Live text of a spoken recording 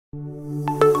So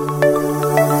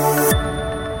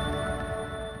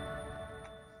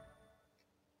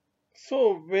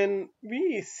when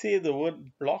we say the word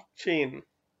blockchain,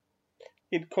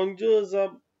 it conjures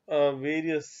up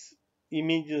various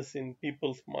images in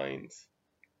people's minds.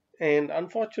 And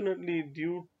unfortunately,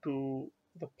 due to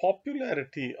the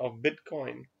popularity of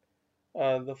Bitcoin,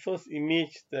 the first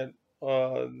image that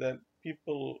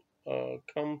people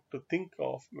come to think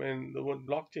of when the word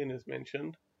blockchain is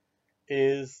mentioned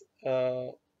is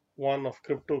one of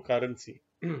cryptocurrency.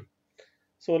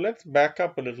 So let's back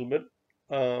up a little bit.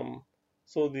 Um,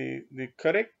 so the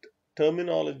correct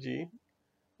terminology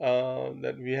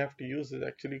that we have to use is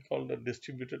actually called a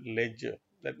distributed ledger.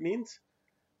 That means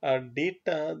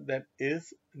data that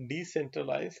is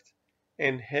decentralized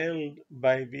and held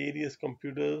by various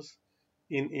computers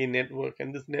in a network,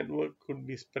 and this network could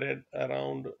be spread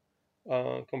around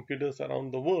computers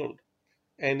around the world,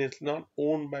 and it's not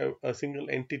owned by a single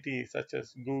entity such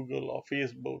as Google or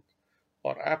Facebook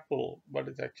or Apple, but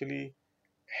it's actually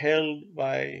held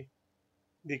by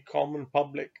the common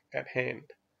public at hand.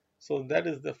 So that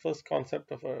is the first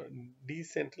concept of a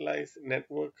decentralized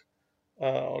network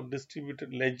or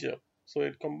distributed ledger. So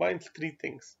it combines three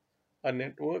things: a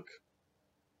network,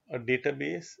 a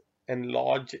database, and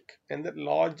logic. And that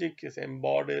logic is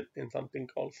embodied in something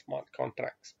called smart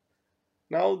contracts.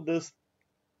 Now, this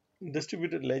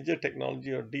distributed ledger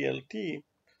technology or DLT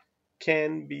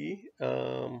can be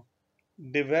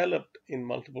developed in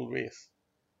multiple ways.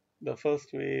 The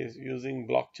first way is using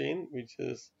blockchain, which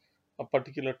is a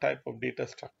particular type of data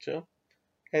structure.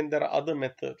 And there are other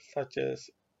methods such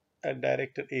as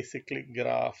directed acyclic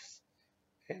graphs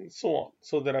and so on.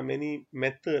 So there are many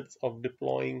methods of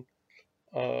deploying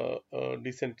a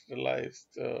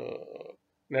decentralized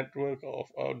network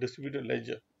of distributed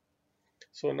ledger.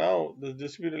 So now the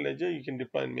distributed ledger you can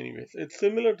deploy in many ways. It's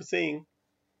similar to saying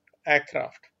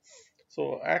aircraft.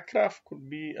 So aircraft could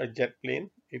be a jet plane,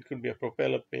 it could be a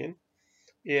propeller plane,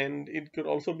 and it could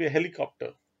also be a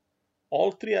helicopter.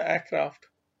 All three are aircraft,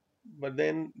 but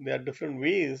then there are different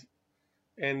ways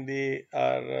and they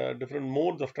are different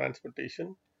modes of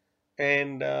transportation,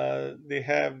 and they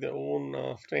have their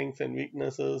own strengths and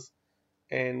weaknesses,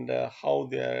 and how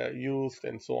they are used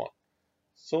and so on.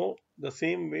 So the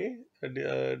same way,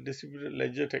 distributed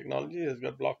ledger technology has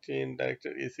got blockchain,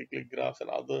 directed acyclic graphs, and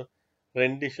other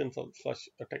renditions of such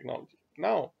a technology.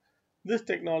 Now, this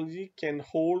technology can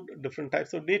hold different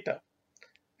types of data,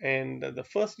 and the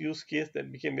first use case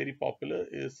that became very popular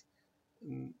is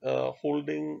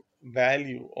holding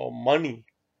value or money,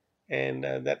 and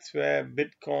that's where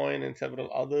Bitcoin and several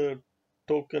other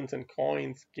tokens and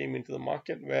coins came into the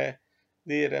market where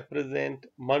they represent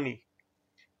money.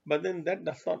 But then that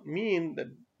does not mean that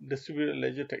distributed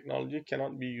ledger technology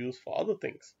cannot be used for other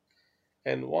things.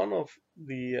 And one of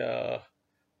the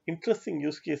interesting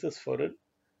use cases for it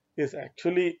is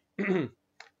actually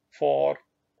for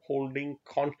holding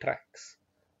contracts.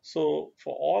 So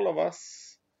for all of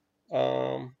us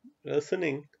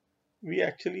listening, we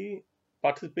actually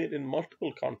participate in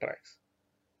multiple contracts.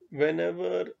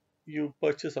 Whenever you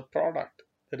purchase a product,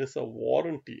 there is a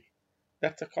warranty.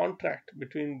 That's a contract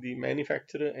between the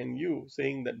manufacturer and you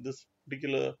saying that this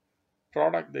particular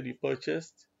product that you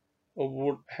purchased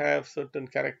would have certain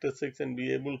characteristics and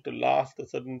be able to last a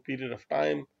certain period of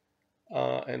time,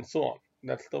 and so on.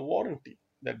 That's the warranty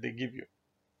that they give you.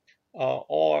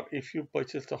 Or if you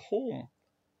purchased a home,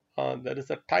 there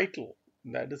is a title,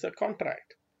 that is a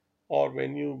contract. Or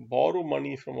when you borrow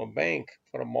money from a bank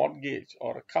for a mortgage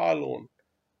or a car loan,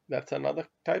 that's another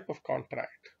type of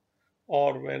contract.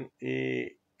 Or when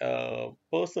a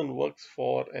person works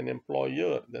for an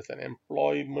employer, there's an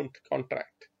employment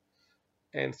contract,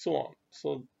 and so on.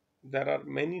 So there are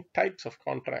many types of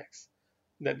contracts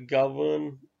that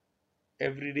govern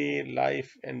everyday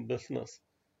life and business.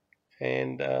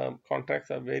 And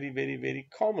contracts are very, very, very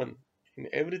common in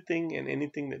everything and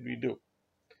anything that we do.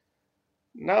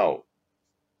 Now,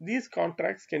 these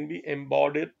contracts can be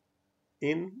embodied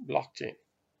in blockchain.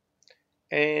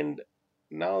 And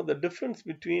now the difference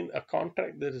between a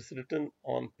contract that is written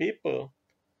on paper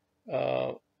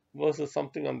uh, versus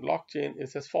something on blockchain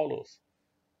is as follows.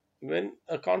 When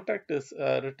a contract is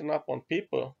written up on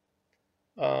paper,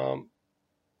 um,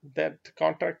 that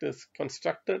contract is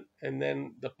constructed and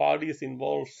then the parties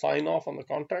involved sign off on the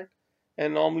contract,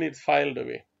 and normally it's filed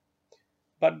away.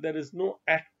 But there is no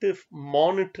active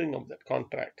monitoring of that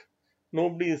contract.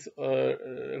 Nobody is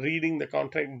reading the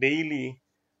contract daily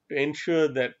to ensure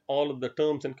that all of the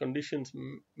terms and conditions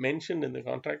mentioned in the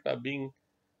contract are being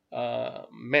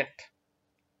met.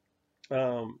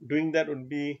 Doing that would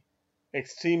be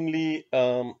extremely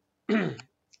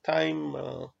time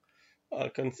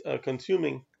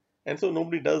consuming, and so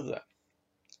nobody does that.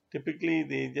 Typically,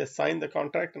 they just sign the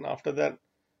contract, and after that,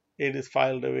 it is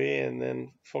filed away and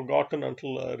then forgotten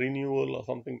until a renewal or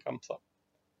something comes up.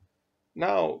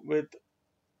 Now, with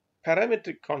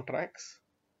parametric contracts,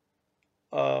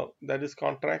 that is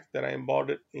contracts that are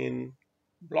embodied in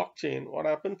blockchain, what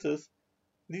happens is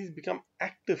these become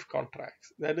active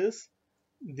contracts. That is,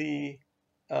 the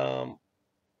um,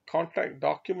 contract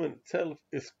document itself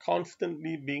is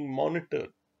constantly being monitored.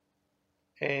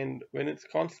 And when it's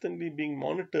constantly being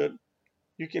monitored,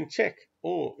 you can check,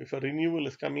 oh, if a renewal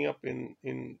is coming up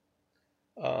in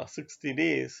 60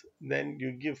 days, then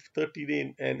you give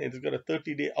 30-day, and it's got a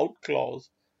 30-day out clause.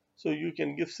 So you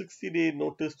can give 60-day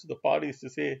notice to the parties to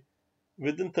say,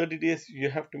 within 30 days, you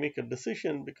have to make a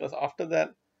decision, because after that,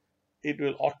 it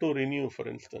will auto renew, for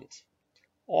instance.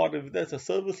 Or if there's a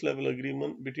service level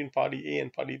agreement between party A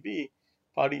and party B,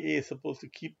 party A is supposed to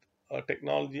keep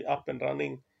technology up and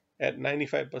running at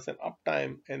 95%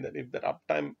 uptime, and that if that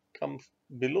uptime comes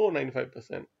below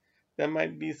 95%, there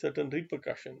might be certain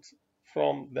repercussions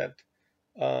from that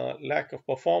lack of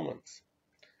performance.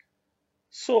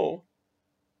 So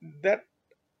that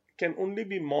can only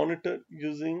be monitored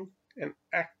using an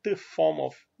active form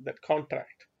of that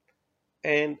contract.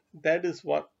 And that is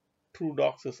what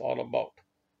TruDocs is all about.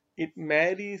 It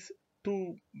marries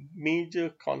two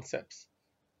major concepts.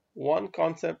 One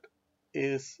concept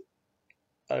is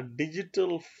a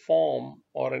digital form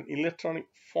or an electronic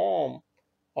form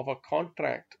of a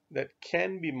contract that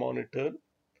can be monitored.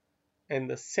 And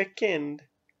the second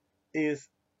is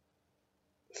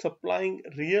supplying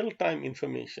real-time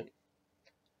information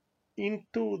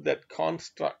into that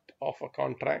construct of a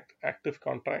contract, active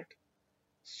contract,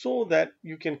 so that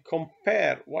you can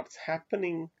compare what's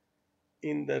happening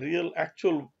in the real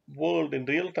actual world in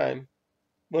real time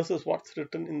versus what's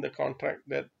written in the contract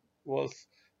that was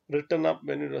written up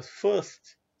when it was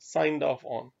first signed off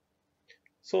on.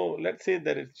 So let's say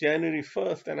that it's January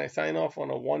 1st and I sign off on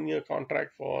a 1-year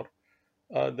contract for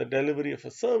the delivery of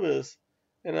a service,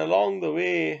 and along the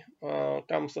way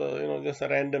comes just a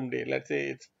random day. Let's say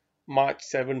it's March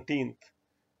 17th,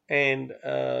 and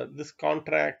this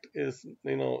contract is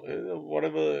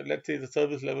whatever, let's say the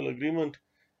service level agreement,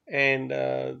 and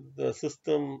the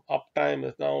system uptime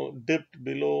is now dipped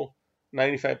below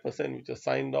 95%, which is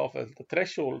signed off as the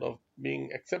threshold of being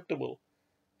acceptable.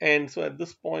 And so at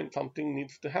this point something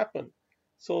needs to happen.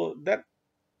 So that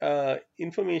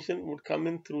information would come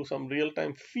in through some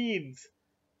real-time feeds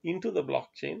into the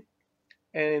blockchain,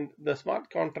 and the smart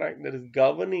contract that is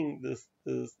governing this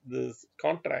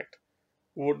contract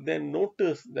would then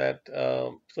notice that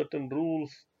certain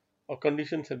rules or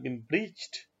conditions have been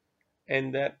breached,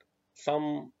 and that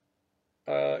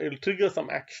it'll trigger some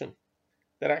action.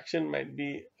 That action might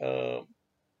be a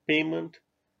payment,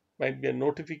 might be a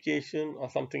notification, or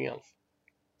something else.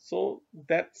 So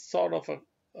that sort of a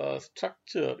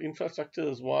infrastructure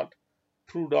is what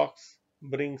TruDocs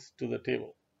brings to the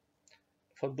table.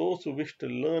 For those who wish to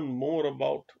learn more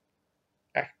about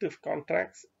active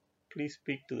contracts, please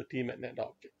speak to the team at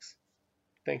NetObjex.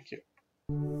 Thank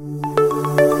you.